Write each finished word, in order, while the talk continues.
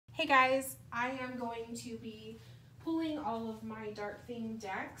Hey guys, I am going to be pulling all of my dark theme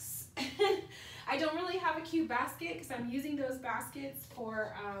decks. I don't really have a cute basket because I'm using those baskets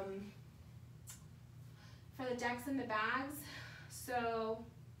for the decks and the bags. So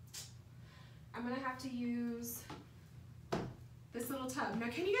I'm gonna have to use this little tub. Now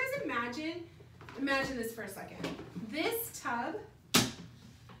can you guys imagine this for a second. This tub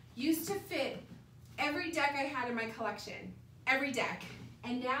used to fit every deck I had in my collection, every deck.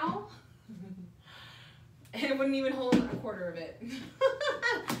 And now, it wouldn't even hold a quarter of it.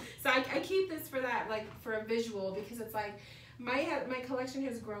 So I keep this for that, like for a visual, because it's like, my collection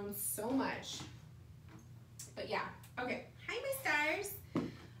has grown so much. But yeah, okay. Hi, my stars.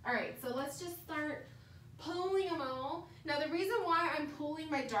 All right, so let's just start pulling them all. Now the reason why I'm pulling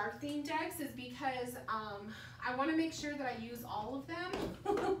my dark theme decks is because I want to make sure that I use all of them.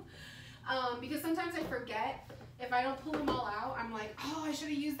 Because sometimes I forget. If I don't pull them all out, I'm like, oh, I should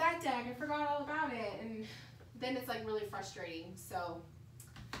have used that deck. I forgot all about it. And then it's like really frustrating. So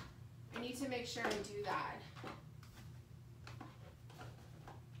I need to make sure I do that.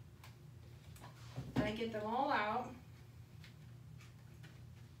 And I get them all out.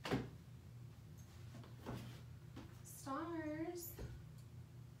 Stars.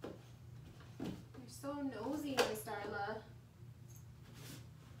 You're so nosy, my Starla.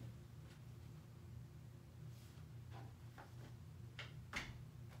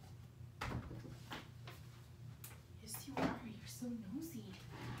 So nosy.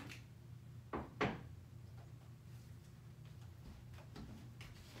 I'm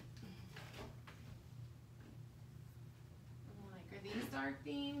like, are these dark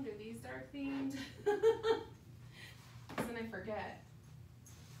themed? Are these dark themed? Then I forget.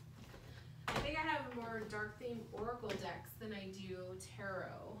 I think I have more dark themed oracle decks than I do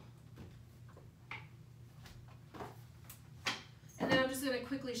tarot. And then I'm just going to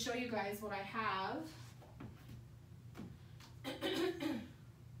quickly show you guys what I have.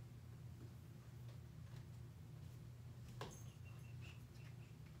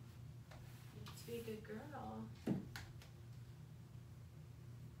 To be a good girl.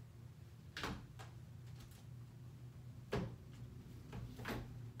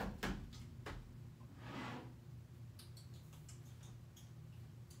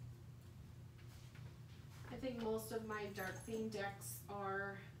 I think most of my dark theme decks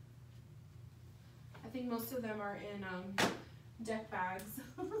are, I think most of them are in deck bags.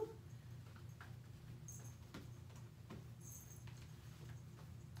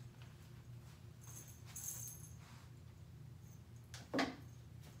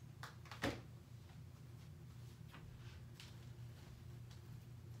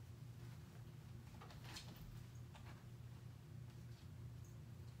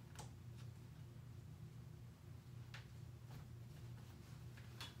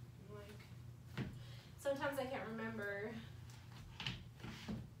 Sometimes I can't remember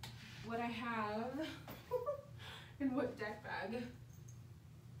what I have in what deck bag.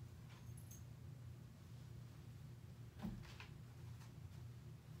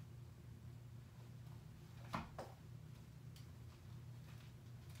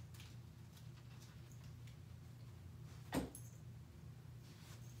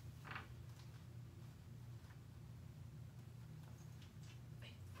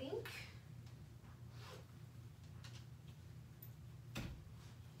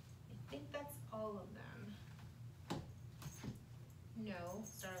 I think that's all of them. No,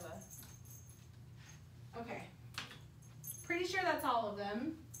 Starla. Okay. Pretty sure that's all of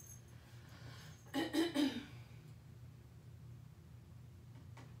them.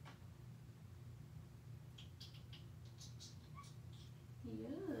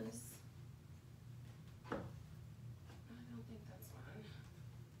 Yes. I don't think that's one.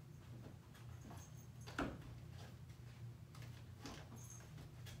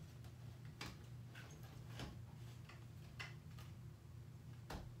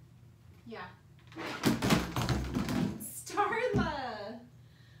 Yeah. Starla!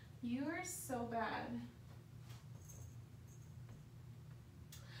 You are so bad.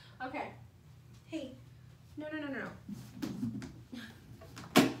 Okay. Hey. No.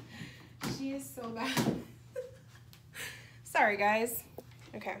 She is so bad. Sorry, guys.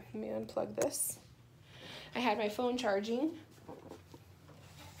 Okay, let me unplug this. I had my phone charging.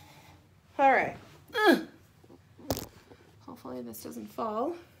 All right. Hopefully this doesn't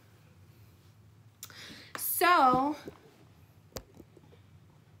fall. So,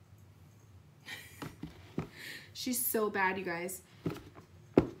 she's so bad, you guys.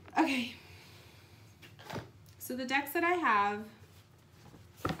 Okay. So the decks that I have,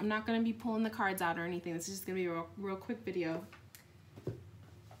 I'm not going to be pulling the cards out or anything. This is just going to be a real quick video.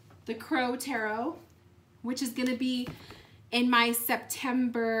 the Crow Tarot, which is going to be in my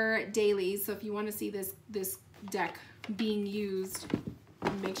September dailies. So if you want to see this deck being used,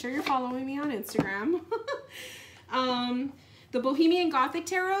 make sure you're following me on Instagram. The Bohemian Gothic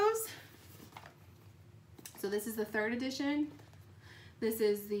Tarots. So this is the 3rd edition. This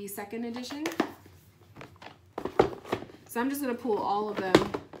is the 2nd edition. So I'm just going to pull all of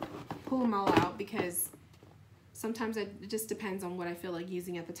them, pull them all out, because sometimes it just depends on what I feel like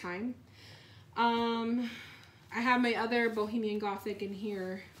using at the time. I have my other Bohemian Gothic in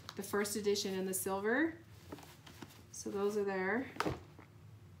here, the 1st edition and the silver. So those are there.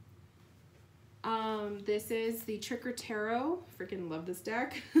 This is the Tricker Tarot. Freaking love this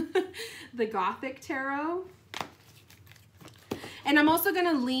deck. The Gothic Tarot. And I'm also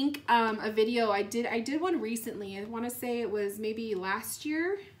gonna link a video I did one recently. I want to say it was maybe last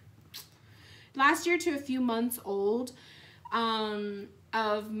year to a few months old,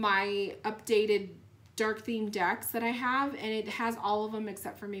 of my updated dark theme decks that I have, and it has all of them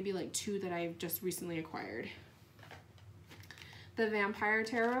except for maybe like 2 that I've just recently acquired. The Vampire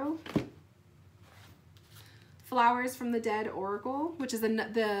Tarot. Flowers from the Dead Oracle, which is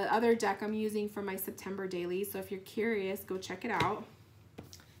the other deck I'm using for my September daily. So if you're curious, go check it out.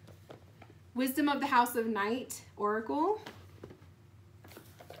 Wisdom of the House of Night Oracle.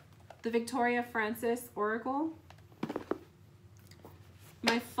 The Victoria Francis Oracle.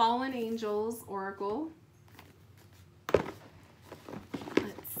 My Fallen Angels Oracle.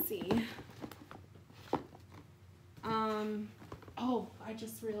 Let's see. Oh, I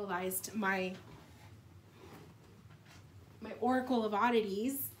just realized my Oracle of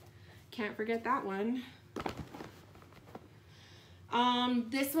Oddities. Can't forget that one.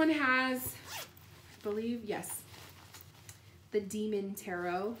 This one has, I believe, yes, the Demon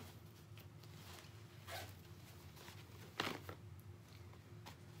Tarot.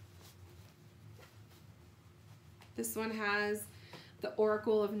 This one has the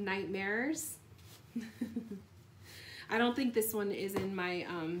Oracle of Nightmares. I don't think this one is in my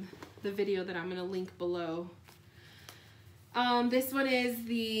the video that I'm going to link below. This one is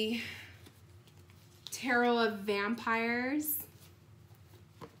the Tarot of Vampires.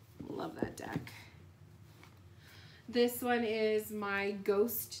 Love that deck. This one is my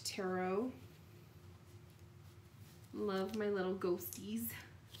Ghost Tarot. Love my little ghosties.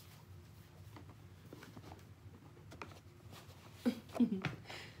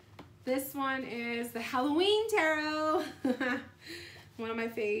 This one is the Halloween Tarot. One of my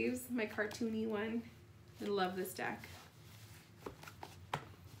faves, my cartoony one. I love this deck.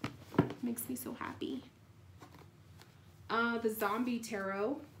 Makes me so happy. The Zombie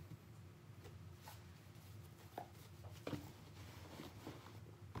Tarot.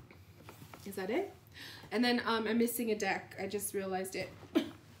 Is that it? And then I'm missing a deck. I just realized it.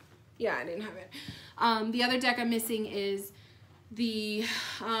 Yeah, I didn't have it. The other deck I'm missing is the,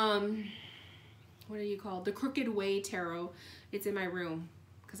 what are you called? The Crooked Way Tarot. It's in my room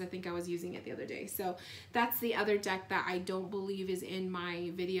because I think I was using it the other day. So that's the other deck that I don't believe is in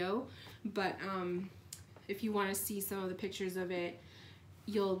my video. But if you want to see some of the pictures of it,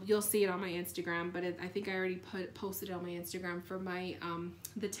 you'll see it on my Instagram. But I think I already posted it on my Instagram for my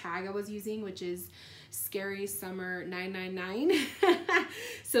the tag I was using, which is Scary Summer 999.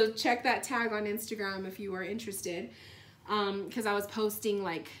 So check that tag on Instagram if you are interested, because I was posting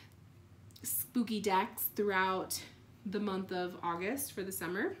like spooky decks throughout the month of August for the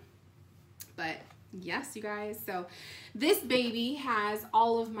summer. But yes, you guys, so this baby has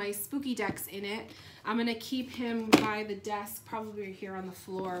all of my spooky decks in it. I'm gonna keep him by the desk, probably here on the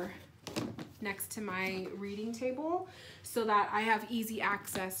floor next to my reading table, so that I have easy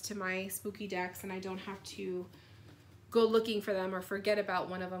access to my spooky decks and I don't have to go looking for them or forget about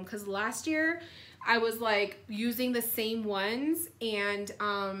one of them. Because last year I was like using the same ones and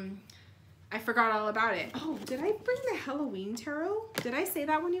I forgot all about it. Oh, did I bring the Halloween Tarot? Did I say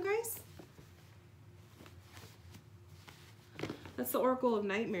that one, you guys? That's the Oracle of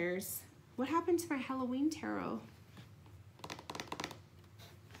Nightmares. What happened to my Halloween Tarot?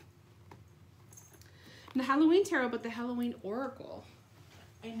 The Halloween Tarot, but the Halloween Oracle.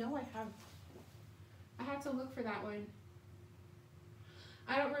 I know I have to look for that one.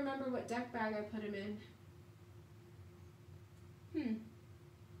 I don't remember what deck bag I put him in.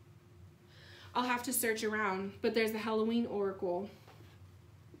 I'll have to search around, but there's the Halloween Oracle.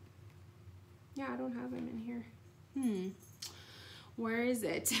 Yeah, I don't have him in here. Where is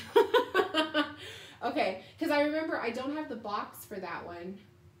it? Okay, because I remember I don't have the box for that one.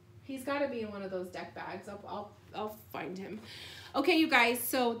 He's got to be in one of those deck bags. I'll I'll find him. Okay, you guys,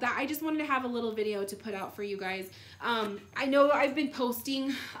 so that I just wanted to have a little video to put out for you guys. I know I've been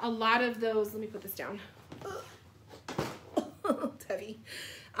posting a lot of those. Let me put this down. It's heavy.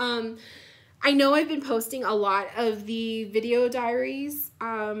 I know I've been posting a lot of the video diaries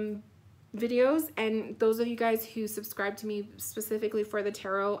videos, and those of you guys who subscribe to me specifically for the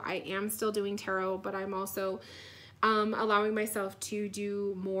tarot, I am still doing tarot, but I'm also allowing myself to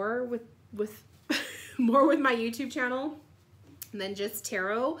do more with more with my YouTube channel than just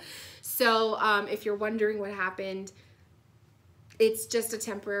tarot. So if you're wondering what happened, it's just a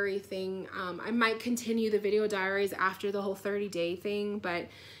temporary thing. I might continue the video diaries after the whole 30-day thing, but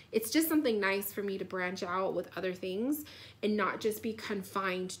it's just something nice for me to branch out with other things and not just be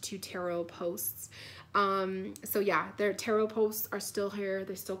confined to tarot posts. So yeah, their tarot posts are still here.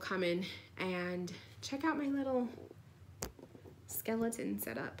 They're still coming. And check out my little skeleton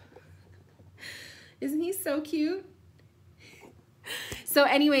setup. Isn't he so cute? So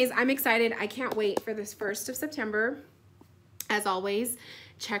anyways, I'm excited. I can't wait for this 1st of September. As always,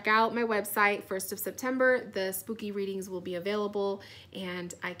 check out my website, 1st of September. The spooky readings will be available,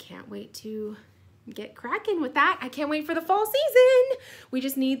 and I can't wait to get cracking with that. I can't wait for the fall season. We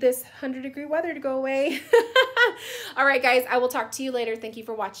just need this 100-degree weather to go away. All right, guys, I will talk to you later. Thank you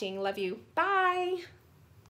for watching. Love you. Bye.